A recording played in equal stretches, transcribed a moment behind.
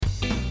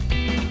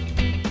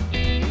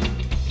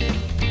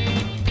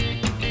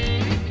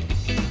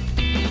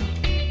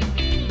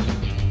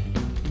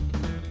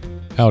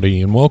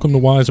Howdy, and welcome to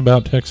Wise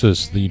About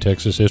Texas, the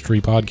Texas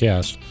History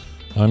Podcast.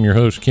 I'm your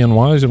host, Ken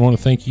Wise, and want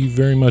to thank you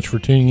very much for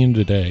tuning in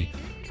today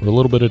for a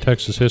little bit of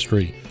Texas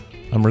history.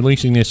 I'm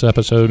releasing this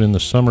episode in the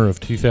summer of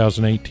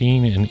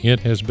 2018, and it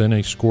has been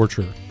a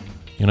scorcher.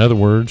 In other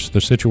words, the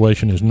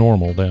situation is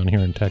normal down here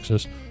in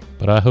Texas,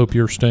 but I hope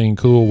you're staying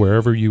cool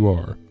wherever you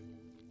are.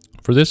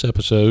 For this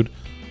episode,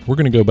 we're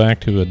going to go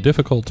back to a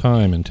difficult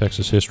time in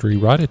Texas history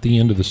right at the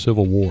end of the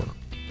Civil War.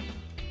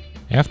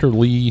 After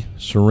Lee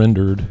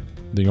surrendered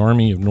the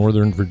Army of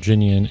Northern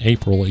Virginia in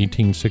April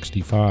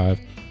 1865,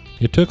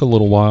 it took a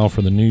little while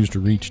for the news to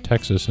reach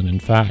Texas, and in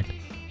fact,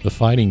 the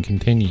fighting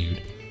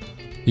continued.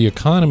 The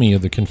economy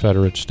of the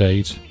Confederate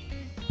States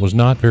was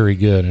not very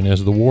good, and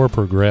as the war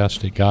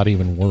progressed, it got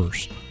even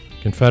worse.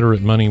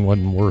 Confederate money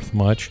wasn't worth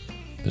much.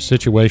 The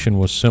situation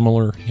was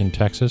similar in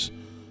Texas.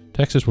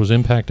 Texas was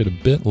impacted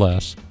a bit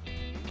less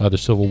by the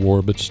Civil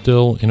War, but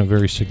still in a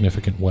very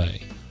significant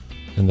way,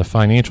 and the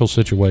financial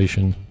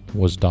situation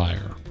was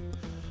dire.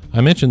 I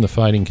mentioned the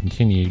fighting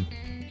continued,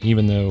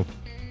 even though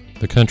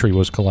the country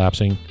was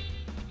collapsing,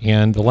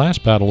 and the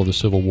last battle of the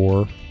Civil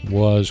War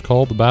was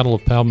called the Battle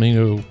of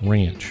Palmito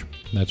Ranch.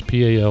 That's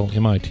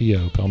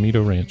P-A-L-M-I-T-O,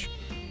 Palmito Ranch,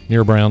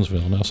 near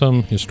Brownsville. Now,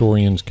 some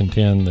historians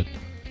contend that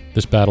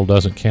this battle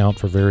doesn't count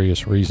for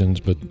various reasons,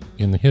 but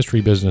in the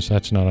history business,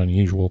 that's not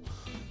unusual.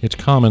 It's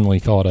commonly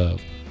thought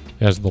of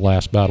as the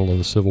last battle of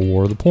the Civil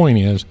War. The point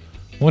is,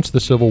 once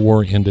the Civil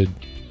War ended,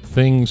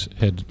 things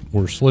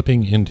were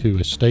slipping into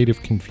a state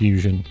of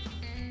confusion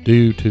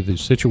due to the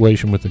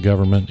situation with the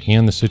government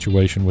and the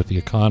situation with the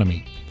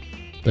economy.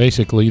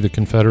 Basically, the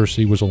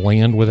Confederacy was a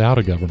land without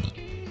a government.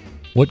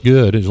 What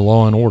good is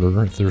law and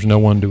order if there's no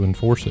one to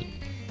enforce it?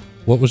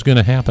 What was going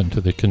to happen to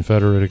the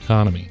Confederate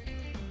economy?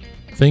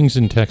 Things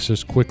in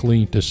Texas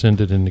quickly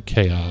descended into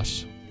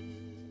chaos.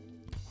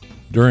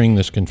 During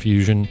this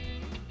confusion,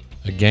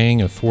 a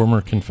gang of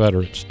former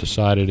Confederates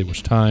decided it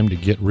was time to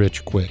get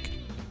rich quick.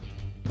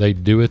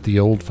 They'd do it the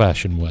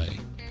old-fashioned way.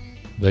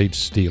 They'd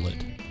steal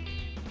it.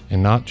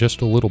 And not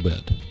just a little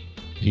bit.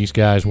 These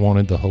guys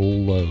wanted the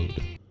whole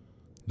load.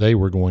 They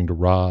were going to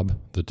rob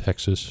the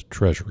Texas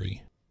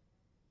Treasury.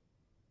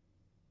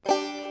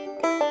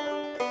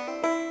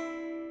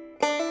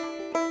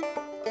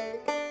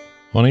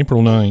 On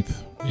April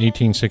 9th,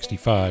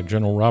 1865,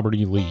 General Robert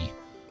E. Lee,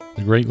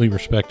 the greatly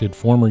respected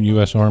former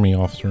U.S. Army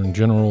officer and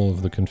general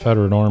of the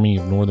Confederate Army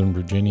of Northern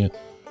Virginia,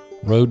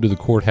 rode to the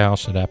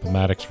courthouse at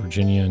Appomattox,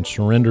 Virginia, and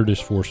surrendered his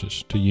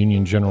forces to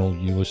Union General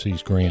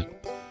Ulysses Grant.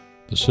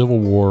 The Civil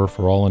War,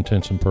 for all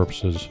intents and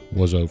purposes,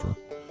 was over.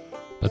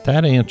 But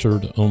that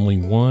answered only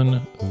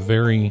one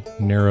very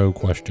narrow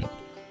question,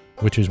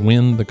 which is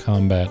when the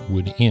combat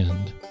would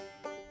end.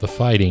 The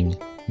fighting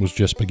was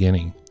just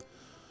beginning.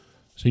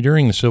 See,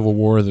 during the Civil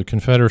War, the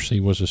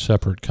Confederacy was a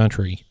separate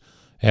country.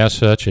 As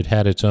such, it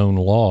had its own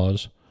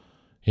laws,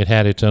 it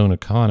had its own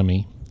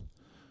economy,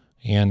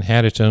 and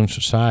had its own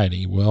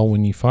society. Well,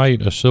 when you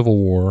fight a civil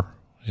war,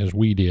 as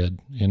we did,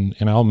 and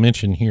I'll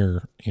mention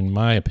here, in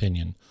my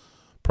opinion,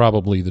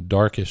 probably the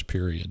darkest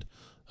period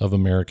of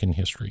American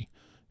history.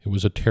 It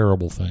was a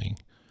terrible thing,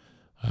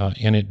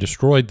 and it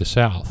destroyed the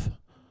South.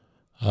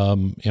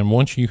 And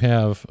once you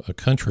have a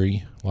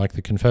country like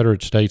the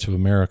Confederate States of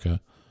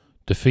America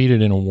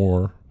defeated in a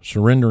war,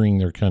 surrendering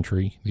their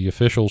country, the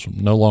officials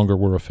no longer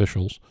were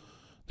officials,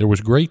 there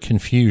was great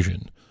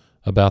confusion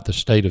about the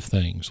state of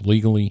things,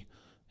 legally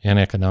and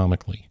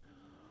economically.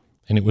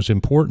 And it was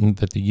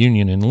important that the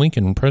Union,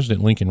 and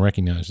President Lincoln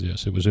recognized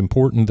this, it was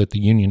important that the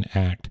Union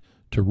act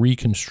to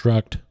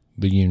reconstruct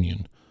the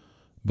Union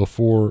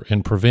before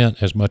and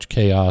prevent as much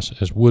chaos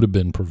as would have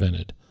been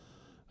prevented.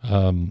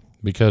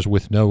 Because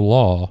with no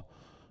law,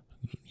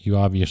 you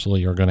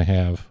obviously are going to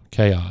have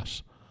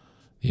chaos.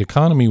 The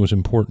economy was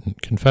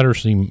important.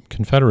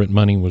 Confederate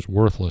money was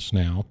worthless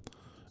now.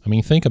 I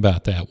mean, think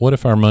about that. What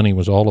if our money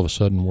was all of a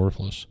sudden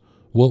worthless?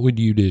 What would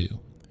you do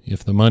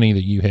if the money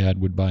that you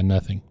had would buy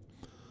nothing?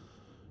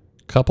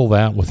 Couple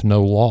that with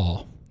no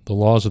law. The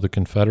laws of the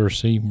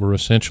Confederacy were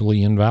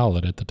essentially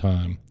invalid at the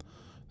time.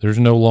 There's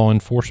no law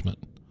enforcement.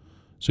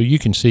 So you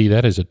can see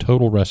that is a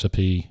total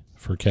recipe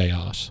for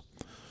chaos.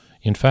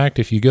 In fact,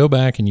 if you go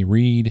back and you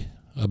read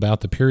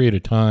about the period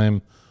of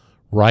time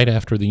right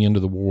after the end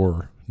of the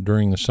war,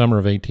 during the summer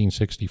of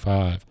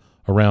 1865,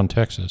 around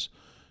Texas,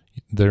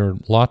 there are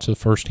lots of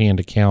firsthand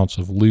accounts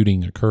of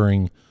looting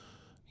occurring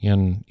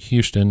in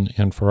Houston,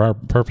 and for our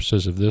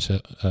purposes of this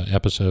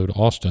episode,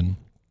 Austin,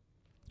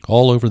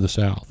 all over the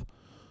South.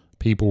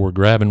 People were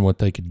grabbing what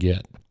they could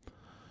get.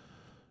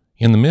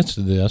 In the midst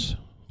of this,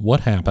 what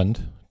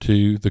happened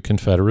to the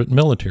Confederate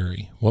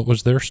military? What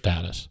was their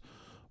status?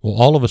 Well,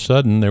 all of a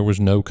sudden, there was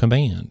no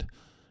command.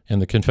 And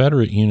the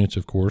Confederate units,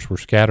 of course, were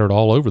scattered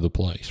all over the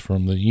place,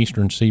 from the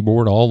eastern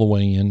seaboard all the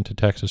way into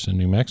Texas and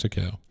New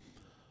Mexico.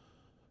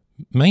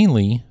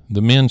 Mainly,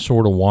 the men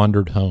sort of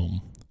wandered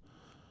home.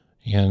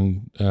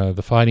 And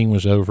the fighting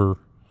was over.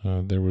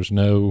 There was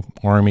no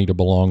army to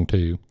belong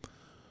to.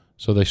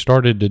 So they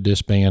started to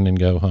disband and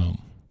go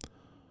home.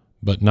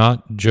 But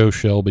not Joe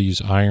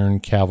Shelby's Iron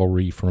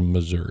Cavalry from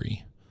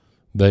Missouri.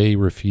 they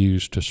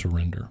refused to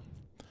surrender.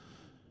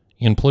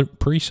 In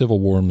pre-Civil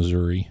War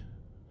Missouri,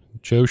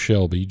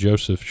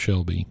 Joseph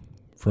Shelby,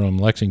 from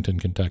Lexington,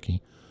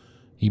 Kentucky,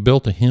 he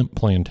built a hemp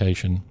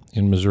plantation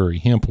in Missouri.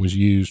 Hemp was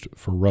used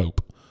for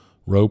rope.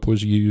 Rope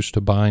was used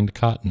to bind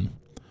cotton.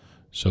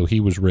 So he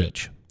was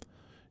rich.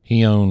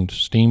 He owned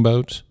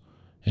steamboats,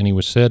 and he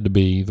was said to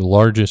be the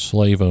largest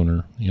slave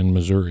owner in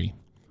Missouri.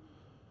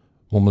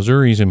 Well,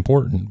 Missouri is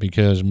important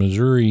because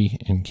Missouri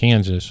and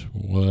Kansas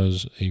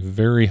was a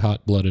very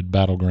hot-blooded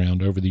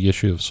battleground over the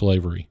issue of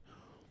slavery.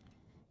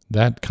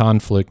 That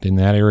conflict in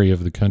that area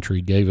of the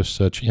country gave us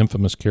such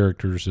infamous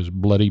characters as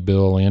Bloody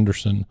Bill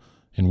Anderson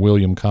and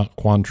William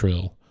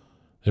Quantrill.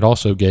 It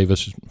also gave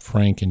us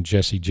Frank and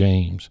Jesse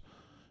James.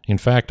 In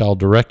fact, I'll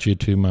direct you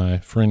to my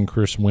friend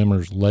Chris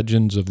Wimmer's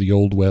Legends of the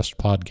Old West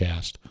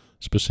podcast,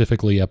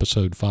 specifically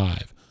episode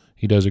 5.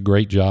 He does a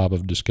great job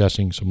of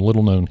discussing some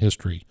little-known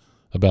history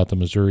about the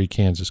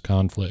Missouri-Kansas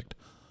conflict.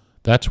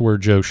 That's where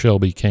Joe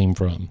Shelby came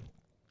from.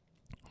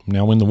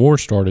 Now, when the war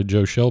started,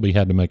 Joe Shelby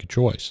had to make a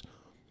choice.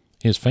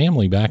 His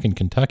family back in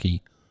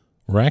Kentucky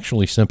were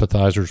actually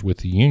sympathizers with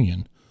the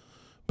Union,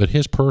 but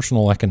his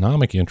personal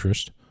economic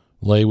interest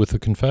lay with the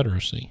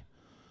Confederacy.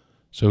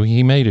 So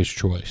he made his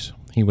choice.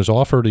 He was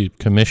offered a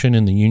commission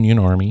in the Union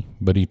Army,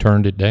 but he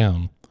turned it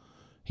down.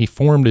 He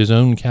formed his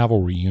own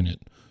cavalry unit,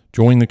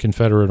 joined the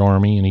Confederate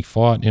Army, and he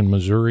fought in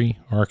Missouri,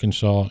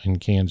 Arkansas, and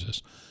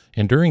Kansas.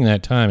 And during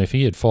that time, if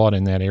he had fought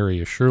in that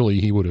area, surely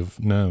he would have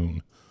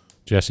known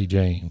Jesse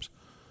James.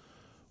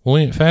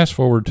 Well, fast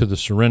forward to the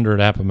surrender at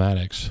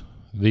Appomattox.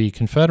 The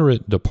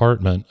Confederate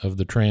Department of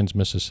the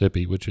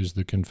Trans-Mississippi, which is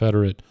the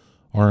Confederate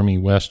Army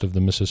west of the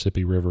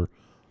Mississippi River,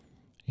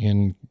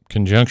 in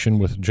conjunction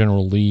with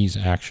General Lee's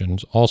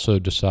actions, also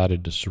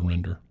decided to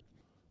surrender.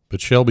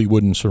 But Shelby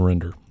wouldn't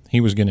surrender.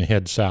 He was going to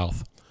head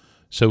south.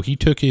 So he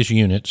took his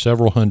unit,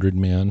 several hundred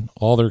men,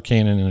 all their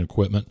cannon and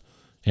equipment,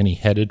 and he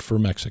headed for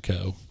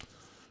Mexico,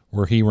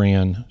 where he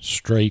ran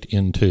straight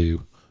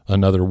into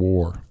another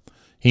war.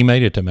 He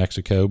made it to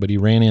Mexico, but he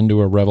ran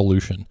into a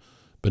revolution.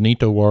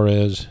 Benito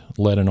Juarez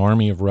led an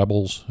army of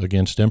rebels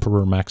against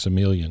Emperor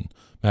Maximilian.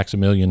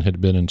 Maximilian had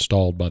been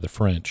installed by the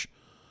French.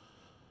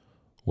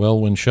 Well,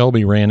 when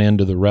Shelby ran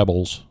into the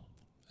rebels,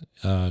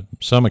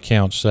 some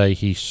accounts say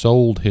he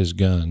sold his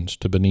guns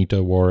to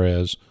Benito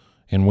Juarez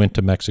and went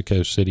to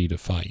Mexico City to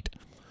fight.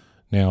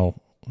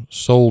 Now,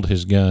 sold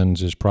his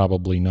guns is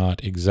probably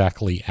not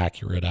exactly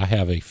accurate. I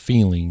have a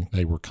feeling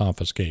they were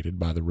confiscated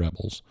by the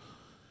rebels.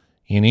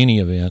 In any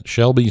event,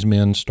 Shelby's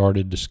men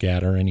started to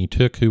scatter, and he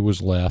took who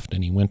was left,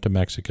 and he went to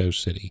Mexico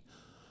City.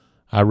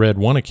 I read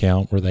one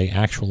account where they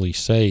actually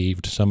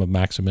saved some of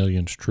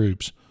Maximilian's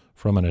troops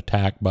from an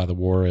attack by the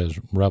Juarez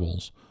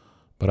rebels,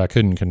 but I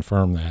couldn't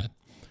confirm that.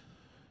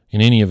 In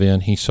any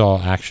event, he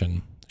saw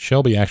action.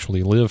 Shelby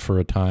actually lived for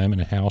a time in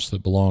a house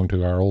that belonged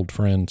to our old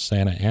friend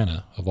Santa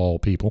Anna, of all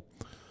people.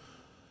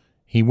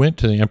 He went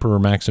to Emperor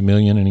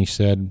Maximilian, and he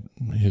said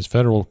his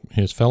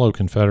fellow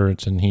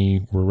Confederates and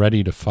he were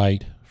ready to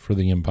fight for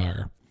the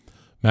empire.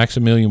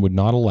 Maximilian would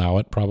not allow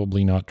it,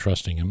 probably not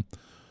trusting him,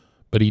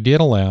 but he did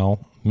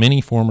allow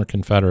many former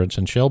Confederates,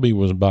 and Shelby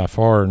was by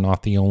far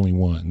not the only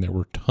one. There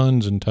were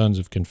tons and tons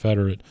of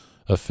Confederate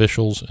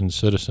officials and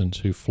citizens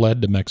who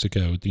fled to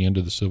Mexico at the end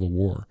of the Civil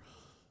War.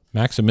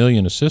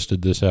 Maximilian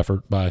assisted this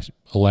effort by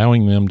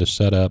allowing them to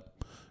set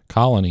up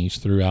colonies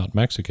throughout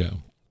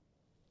Mexico,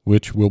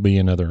 which will be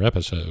another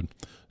episode.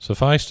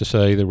 Suffice to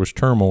say, there was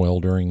turmoil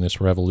during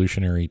this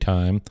revolutionary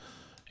time,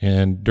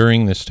 and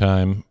during this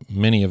time,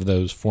 many of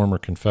those former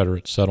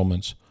Confederate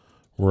settlements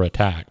were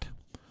attacked.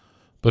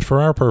 But for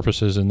our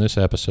purposes in this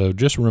episode,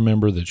 just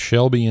remember that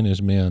Shelby and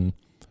his men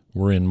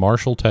were in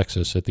Marshall,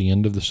 Texas at the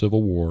end of the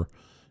Civil War,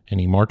 and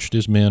he marched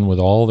his men with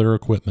all their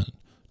equipment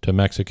to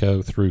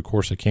Mexico through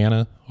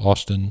Corsicana,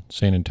 Austin,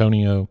 San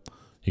Antonio.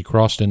 He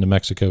crossed into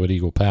Mexico at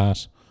Eagle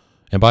Pass.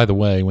 And by the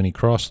way, when he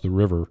crossed the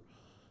river,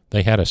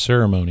 they had a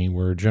ceremony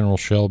where General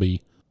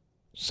Shelby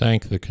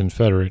sank the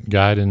Confederate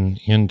guidon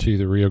into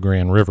the Rio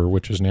Grande River,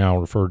 which is now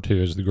referred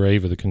to as the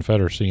Grave of the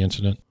Confederacy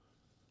incident.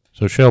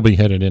 So Shelby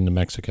headed into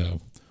Mexico.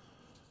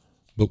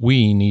 But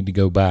we need to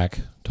go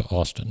back to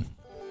Austin.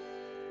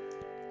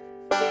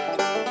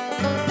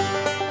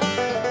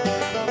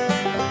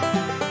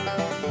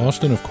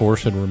 Austin, of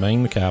course, had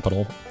remained the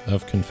capital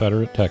of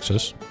Confederate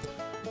Texas,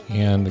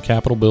 and the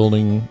Capitol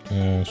building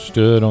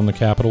stood on the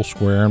Capitol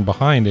Square, and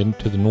behind it,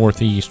 to the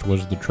northeast,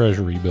 was the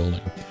Treasury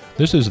building.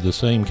 This is the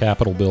same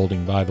Capitol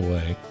building, by the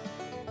way,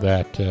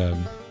 that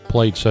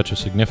played such a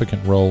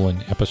significant role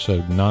in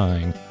Episode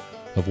 9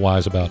 of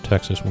Wise About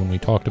Texas when we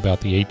talked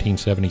about the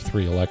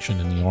 1873 election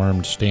and the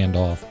armed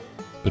standoff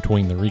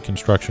between the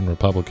Reconstruction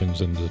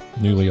Republicans and the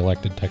newly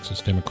elected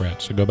Texas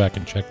Democrats. So go back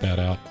and check that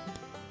out.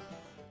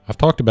 I've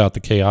talked about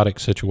the chaotic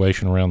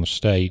situation around the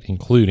state,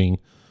 including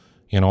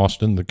in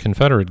Austin. The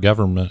Confederate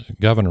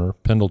governor,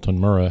 Pendleton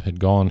Murrah,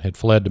 had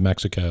fled to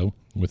Mexico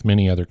with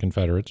many other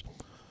Confederates.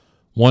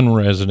 One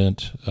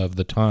resident of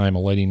the time,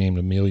 a lady named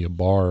Amelia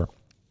Barr,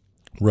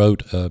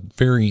 wrote a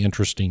very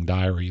interesting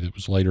diary that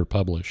was later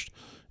published,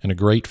 and a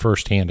great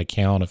firsthand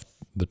account of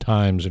the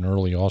Times in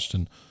early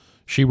Austin.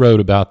 She wrote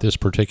about this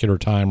particular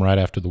time right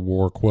after the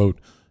war, quote,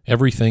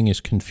 "Everything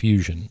is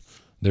confusion.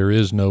 There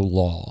is no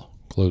law,"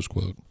 close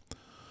quote.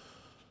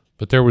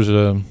 But there was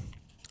a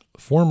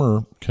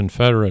former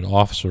Confederate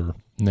officer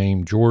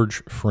named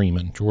George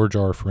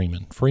R.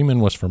 Freeman. Freeman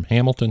was from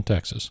Hamilton,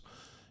 Texas,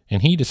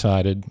 and he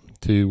decided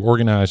to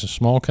organize a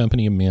small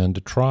company of men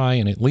to try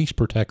and at least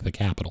protect the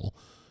Capitol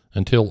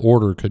until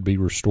order could be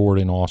restored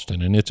in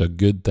Austin, and it's a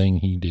good thing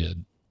he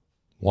did.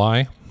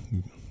 Why?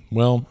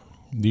 Well,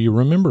 do you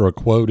remember a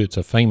quote? It's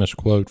a famous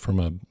quote from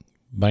a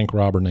bank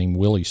robber named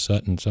Willie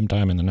Sutton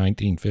sometime in the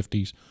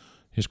 1950s.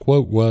 His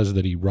quote was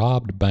that he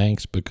robbed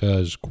banks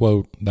because,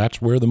 quote,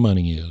 "that's where the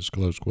money is,"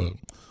 close quote.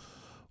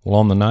 Well,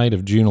 on the night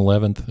of June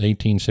 11th,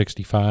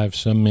 1865,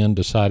 some men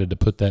decided to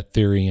put that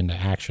theory into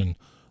action,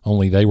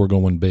 only they were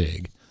going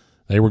big.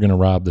 They were going to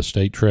rob the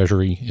state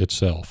treasury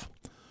itself.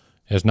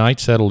 As night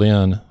settled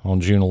in on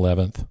June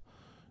 11th,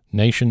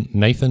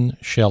 Nathan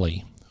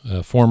Shelley,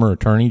 a former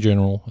Attorney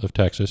General of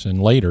Texas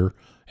and later,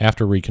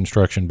 after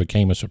Reconstruction,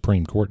 became a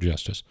Supreme Court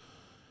justice,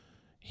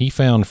 he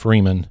found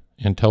Freeman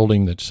and told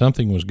him that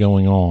something was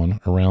going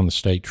on around the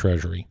state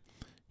treasury.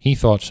 He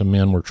thought some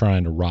men were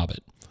trying to rob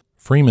it.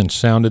 Freeman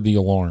sounded the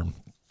alarm.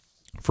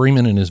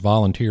 Freeman and his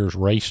volunteers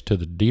raced to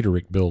the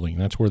Diederich building.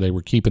 That's where they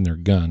were keeping their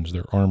guns,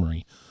 their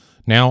armory.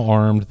 Now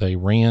armed, they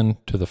ran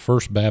to the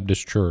First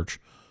Baptist Church,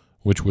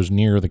 which was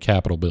near the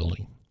Capitol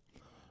building.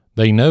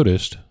 They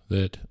noticed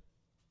that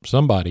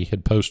somebody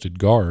had posted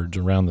guards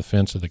around the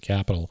fence of the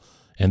Capitol,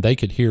 and they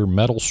could hear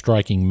metal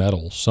striking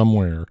metal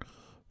somewhere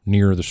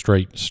near the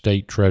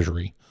state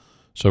treasury.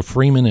 So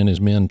Freeman and his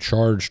men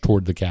charged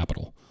toward the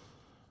Capitol.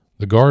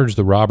 The guards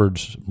the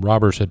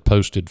robbers had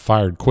posted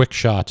fired quick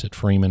shots at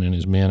Freeman and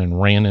his men and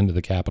ran into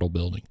the Capitol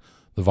building.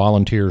 The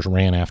volunteers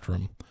ran after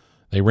them.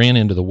 They ran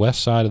into the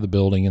west side of the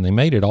building, and they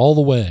made it all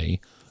the way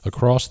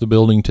across the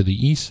building to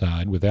the east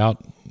side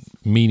without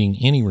meeting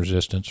any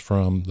resistance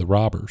from the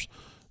robbers.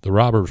 The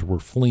robbers were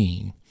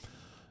fleeing.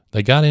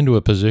 They got into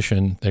a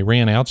position, they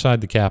ran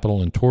outside the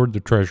Capitol and toward the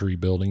Treasury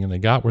building, and they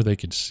got where they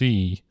could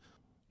see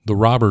the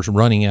robbers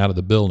running out of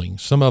the building.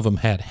 Some of them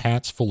had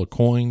hats full of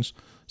coins.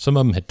 Some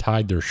of them had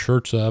tied their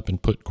shirts up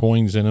and put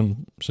coins in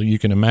them, so you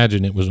can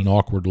imagine it was an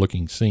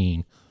awkward-looking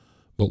scene.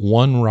 But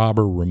one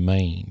robber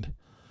remained.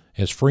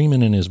 As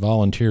Freeman and his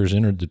volunteers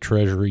entered the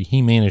Treasury,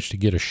 he managed to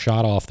get a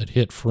shot off that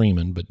hit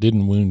Freeman but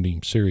didn't wound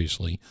him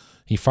seriously.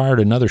 He fired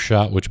another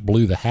shot which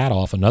blew the hat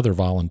off another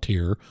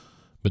volunteer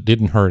but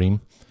didn't hurt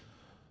him.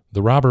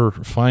 The robber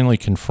finally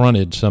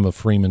confronted some of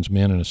Freeman's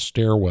men in a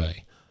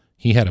stairway.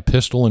 He had a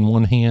pistol in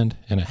one hand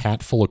and a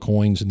hat full of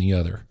coins in the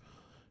other.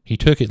 He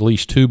took at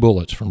least 2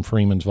 bullets from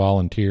Freeman's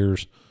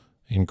volunteers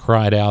and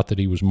cried out that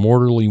he was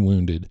mortally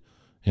wounded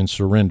and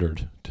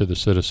surrendered to the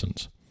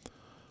citizens.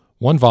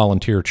 One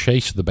volunteer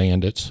chased the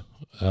bandits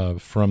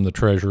from the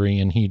Treasury,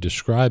 and he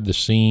described the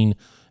scene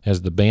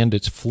as the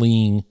bandits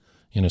fleeing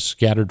in a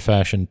scattered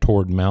fashion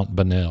toward Mount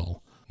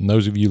Bonnell. And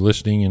those of you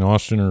listening in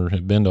Austin or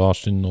have been to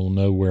Austin will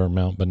know where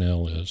Mount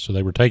Bonnell is. So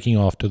they were taking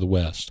off to the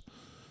west.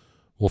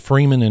 Well,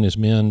 Freeman and his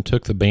men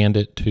took the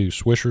bandit to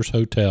Swisher's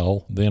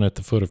Hotel, then at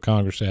the foot of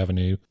Congress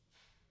Avenue,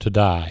 to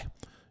die,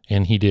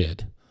 and he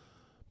did.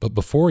 But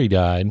before he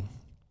died,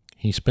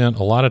 he spent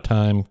a lot of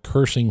time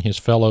cursing his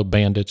fellow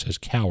bandits as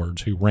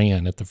cowards who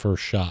ran at the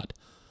first shot,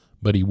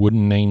 but he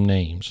wouldn't name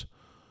names.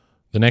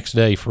 The next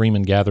day,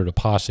 Freeman gathered a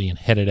posse and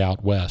headed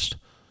out west.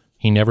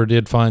 He never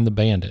did find the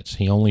bandits.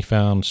 He only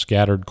found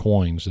scattered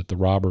coins that the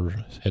robbers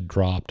had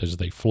dropped as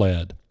they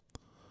fled.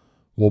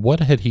 Well,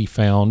 what had he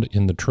found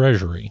in the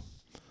Treasury?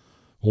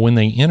 Well, when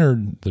they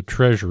entered the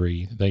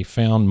Treasury, they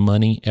found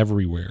money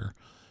everywhere.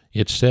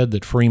 It's said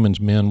that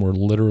Freeman's men were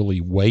literally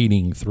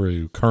wading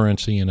through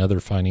currency and other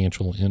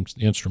financial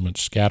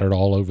instruments scattered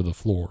all over the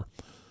floor.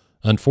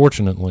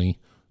 Unfortunately,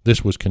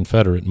 this was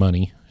Confederate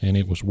money, and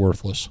it was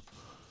worthless.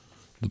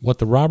 What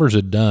the robbers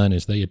had done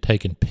is they had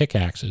taken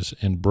pickaxes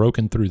and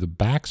broken through the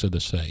backs of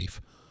the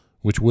safe,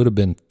 which would have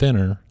been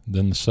thinner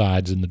than the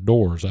sides and the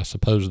doors. I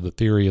suppose the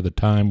theory of the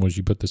time was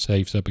you put the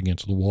safes up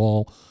against the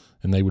wall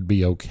and they would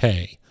be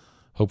okay.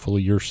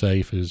 Hopefully your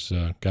safe has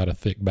got a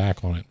thick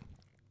back on it.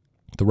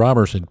 The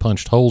robbers had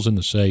punched holes in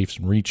the safes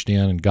and reached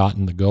in and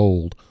gotten the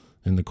gold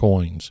and the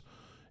coins,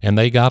 and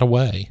they got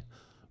away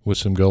with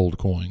some gold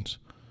coins.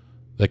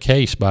 The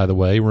case, by the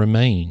way,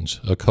 remains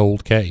a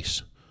cold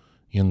case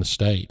in the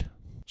state.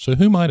 So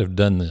who might have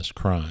done this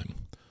crime?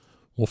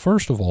 Well,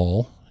 first of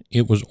all,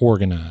 it was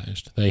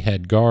organized. They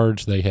had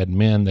guards, they had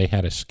men, they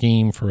had a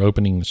scheme for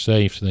opening the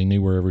safes, they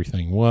knew where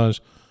everything was.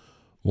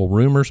 Well,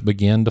 rumors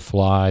began to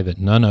fly that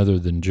none other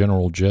than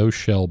General Joe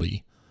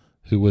Shelby,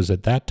 who was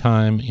at that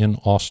time in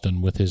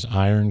Austin with his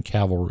iron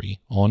cavalry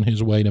on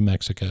his way to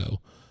Mexico,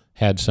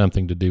 had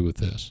something to do with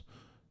this.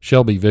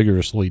 Shelby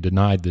vigorously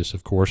denied this,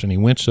 of course, and he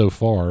went so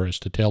far as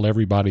to tell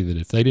everybody that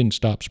if they didn't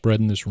stop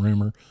spreading this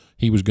rumor,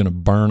 he was going to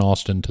burn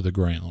Austin to the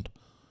ground.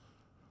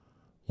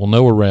 Well,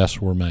 no arrests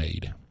were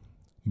made.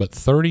 But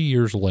 30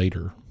 years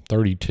later,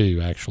 32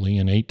 actually,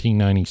 in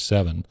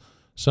 1897,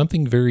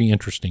 something very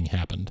interesting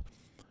happened.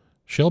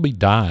 Shelby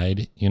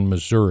died in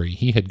Missouri.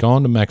 He had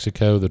gone to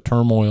Mexico. The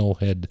turmoil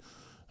had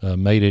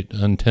made it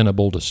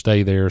untenable to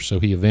stay there, so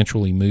he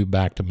eventually moved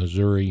back to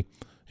Missouri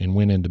and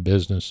went into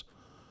business.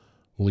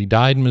 Well, he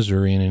died in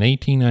Missouri, and in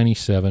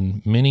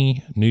 1897,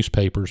 many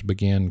newspapers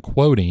began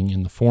quoting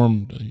in the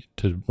form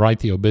to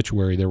write the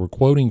obituary. They were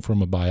quoting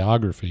from a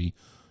biography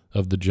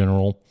of the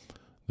general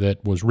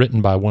that was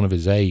written by one of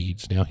his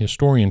aides. Now,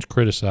 historians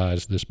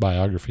criticize this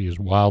biography as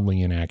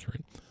wildly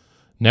inaccurate.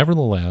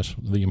 Nevertheless,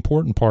 the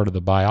important part of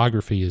the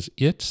biography is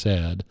it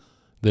said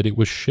that it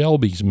was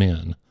Shelby's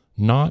men,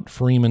 not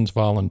Freeman's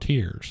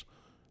volunteers,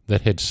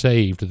 that had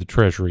saved the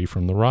Treasury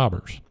from the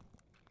robbers.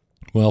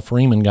 Well,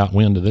 Freeman got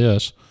wind of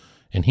this,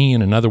 and he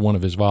and another one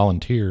of his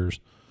volunteers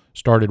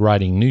started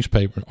writing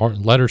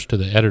letters to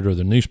the editor of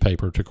the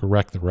newspaper to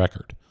correct the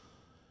record.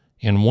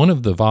 And one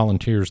of the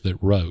volunteers that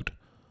wrote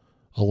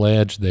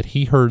alleged that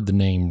he heard the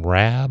name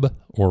Rab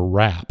or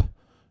Rap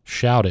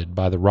shouted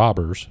by the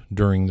robbers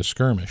during the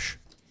skirmish.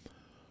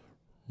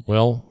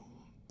 Well,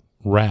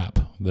 Rap,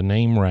 the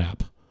name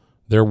Rap,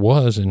 there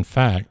was, in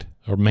fact,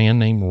 a man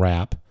named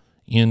Rap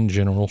in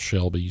General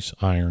Shelby's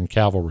Iron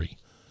Cavalry.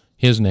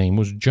 His name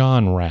was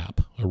John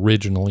Rapp,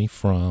 originally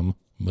from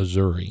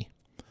Missouri.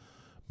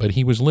 But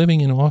he was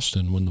living in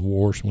Austin when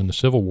the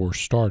Civil War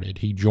started.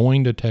 He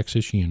joined a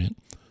Texas unit,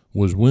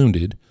 was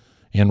wounded,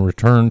 and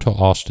returned to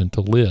Austin to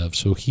live,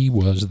 so he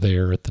was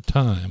there at the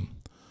time.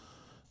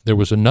 There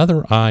was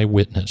another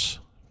eyewitness,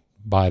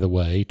 by the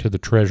way, to the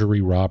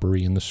Treasury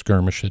robbery and the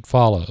skirmish that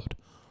followed.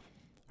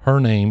 Her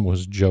name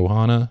was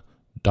Johanna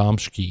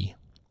Domschke.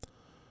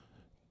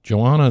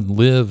 Johanna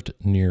lived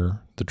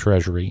near the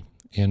Treasury,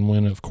 and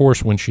when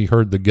she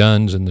heard the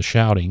guns and the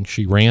shouting,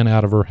 she ran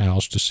out of her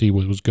house to see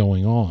what was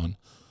going on.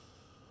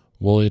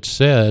 Well, it's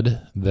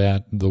said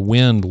that the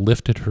wind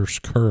lifted her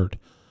skirt,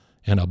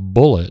 and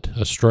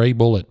a stray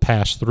bullet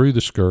passed through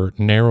the skirt,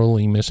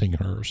 narrowly missing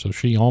her, so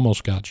she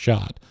almost got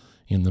shot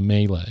in the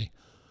melee.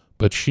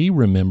 But she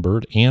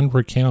remembered and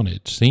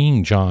recounted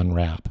seeing John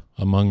Rapp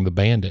among the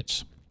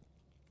bandits.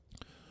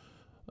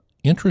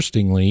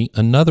 Interestingly,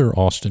 another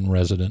Austin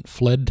resident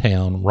fled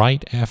town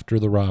right after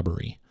the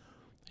robbery.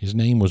 His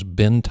name was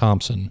Ben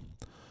Thompson.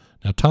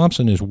 Now,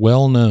 Thompson is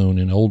well known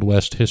in Old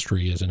West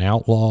history as an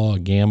outlaw, a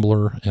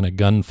gambler, and a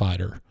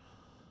gunfighter.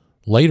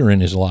 Later in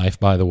his life,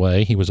 by the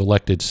way, he was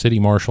elected city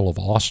marshal of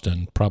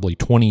Austin probably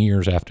 20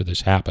 years after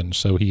this happened,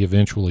 so he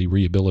eventually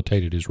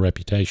rehabilitated his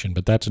reputation,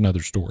 but that's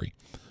another story.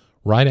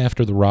 Right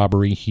after the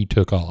robbery, he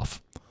took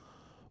off.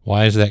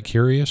 Why is that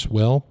curious?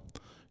 Well,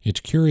 it's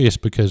curious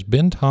because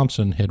Ben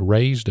Thompson had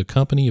raised a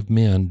company of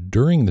men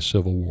during the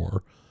Civil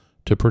War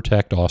to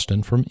protect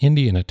Austin from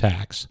Indian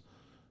attacks.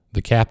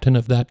 The captain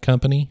of that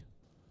company?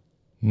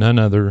 None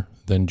other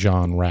than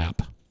John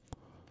Rapp.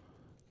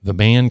 The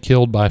man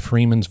killed by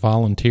Freeman's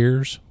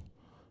volunteers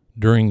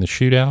during the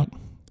shootout,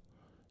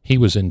 he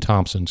was in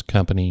Thompson's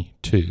company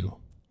too.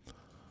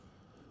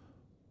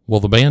 Well,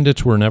 the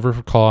bandits were never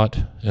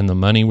caught and the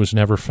money was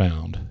never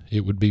found.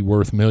 It would be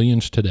worth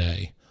millions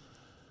today.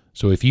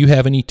 So if you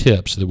have any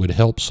tips that would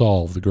help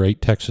solve the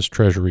great Texas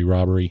Treasury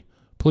robbery,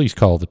 please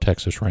call the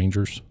Texas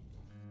Rangers.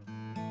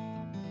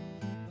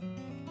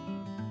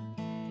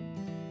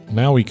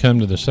 Now we come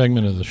to the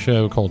segment of the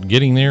show called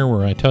Getting There,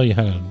 where I tell you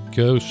how to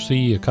go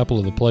see a couple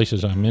of the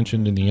places I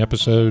mentioned in the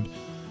episode.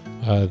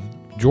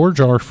 George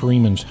R.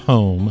 Freeman's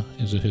home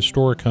is a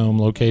historic home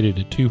located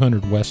at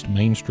 200 West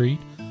Main Street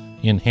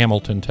in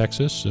Hamilton,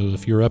 Texas. So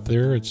if you're up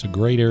there, it's a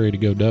great area to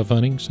go dove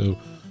hunting. So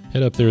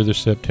head up there this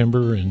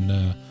September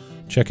and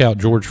check out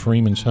George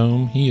Freeman's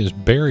home. He is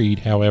buried,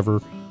 however,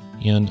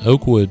 in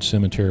Oakwood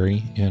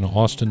Cemetery in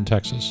Austin,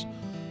 Texas.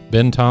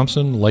 Ben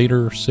Thompson,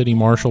 later city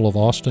marshal of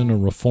Austin, a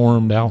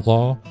reformed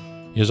outlaw,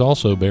 is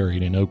also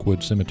buried in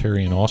Oakwood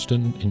Cemetery in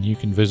Austin, and you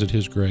can visit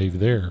his grave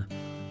there.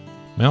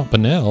 Mount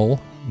Bunnell,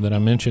 that I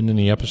mentioned in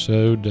the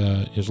episode,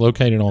 is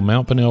located on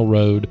Mount Bunnell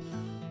Road.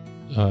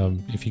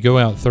 If you go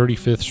out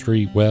 35th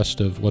Street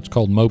west of what's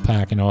called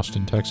Mopac in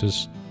Austin,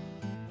 Texas,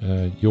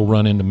 you'll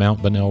run into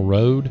Mount Bunnell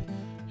Road,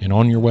 and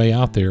on your way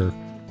out there,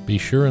 be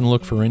sure and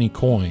look for any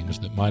coins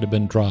that might have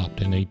been dropped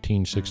in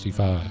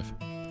 1865.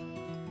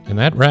 And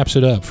that wraps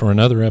it up for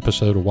another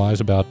episode of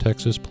Wise About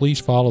Texas. Please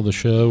follow the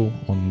show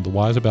on the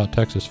Wise About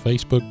Texas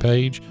Facebook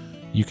page.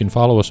 You can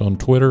follow us on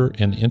Twitter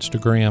and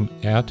Instagram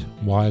at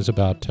Wise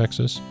About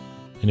Texas.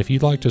 And if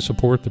you'd like to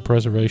support the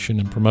preservation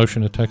and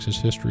promotion of Texas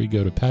history,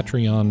 go to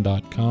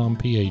patreon.com,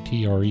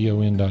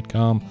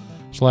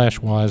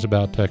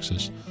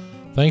 patreon.com/wiseabouttexas.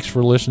 Thanks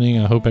for listening.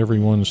 I hope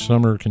everyone's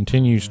summer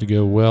continues to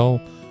go well.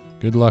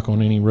 Good luck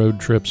on any road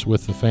trips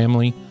with the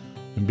family.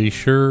 And be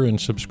sure and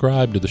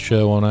subscribe to the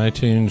show on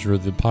iTunes or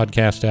the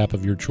podcast app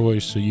of your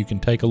choice so you can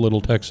take a little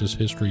Texas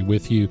history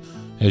with you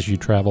as you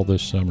travel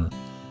this summer.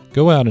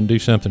 Go out and do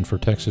something for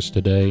Texas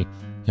today.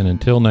 And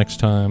until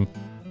next time,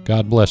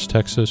 God bless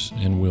Texas,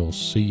 and we'll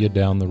see you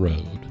down the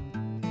road.